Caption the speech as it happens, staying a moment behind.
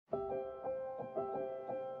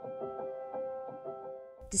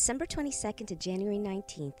December 22nd to January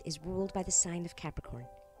 19th is ruled by the sign of Capricorn.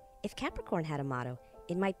 If Capricorn had a motto,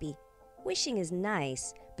 it might be, "Wishing is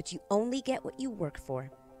nice, but you only get what you work for."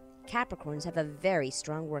 Capricorns have a very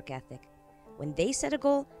strong work ethic. When they set a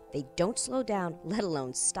goal, they don't slow down, let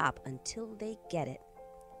alone stop until they get it.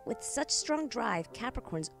 With such strong drive,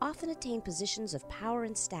 Capricorns often attain positions of power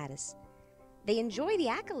and status. They enjoy the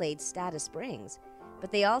accolades status brings,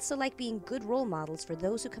 but they also like being good role models for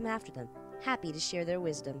those who come after them, happy to share their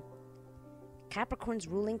wisdom. Capricorn's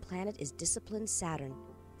ruling planet is disciplined Saturn.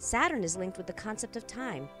 Saturn is linked with the concept of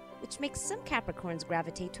time, which makes some Capricorns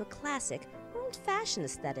gravitate to a classic or old-fashioned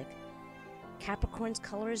aesthetic. Capricorn's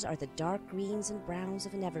colors are the dark greens and browns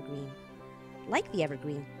of an evergreen. Like the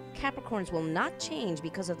evergreen, Capricorns will not change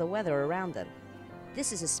because of the weather around them.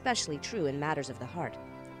 This is especially true in matters of the heart.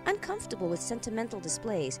 Uncomfortable with sentimental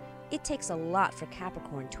displays, it takes a lot for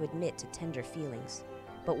Capricorn to admit to tender feelings.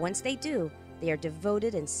 But once they do, they are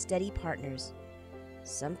devoted and steady partners.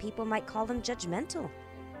 Some people might call them judgmental,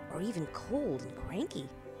 or even cold and cranky.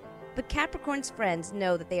 But Capricorn's friends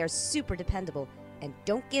know that they are super dependable and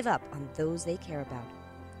don't give up on those they care about.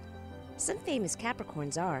 Some famous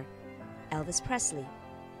Capricorns are Elvis Presley,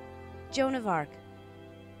 Joan of Arc,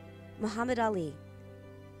 Muhammad Ali,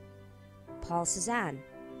 Paul Cézanne,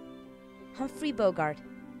 Humphrey Bogart,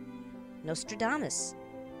 Nostradamus,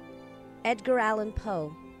 Edgar Allan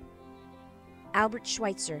Poe, Albert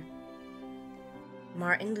Schweitzer,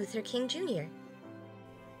 Martin Luther King Jr.,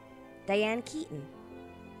 Diane Keaton,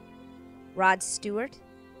 Rod Stewart,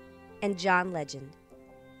 and John Legend.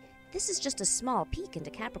 This is just a small peek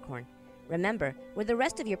into Capricorn. Remember, where the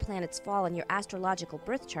rest of your planets fall on your astrological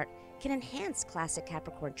birth chart can enhance classic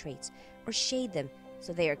Capricorn traits or shade them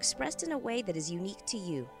so they are expressed in a way that is unique to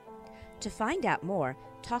you. To find out more,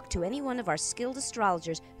 talk to any one of our skilled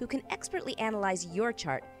astrologers who can expertly analyze your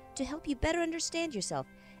chart to help you better understand yourself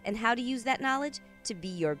and how to use that knowledge to be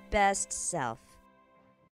your best self.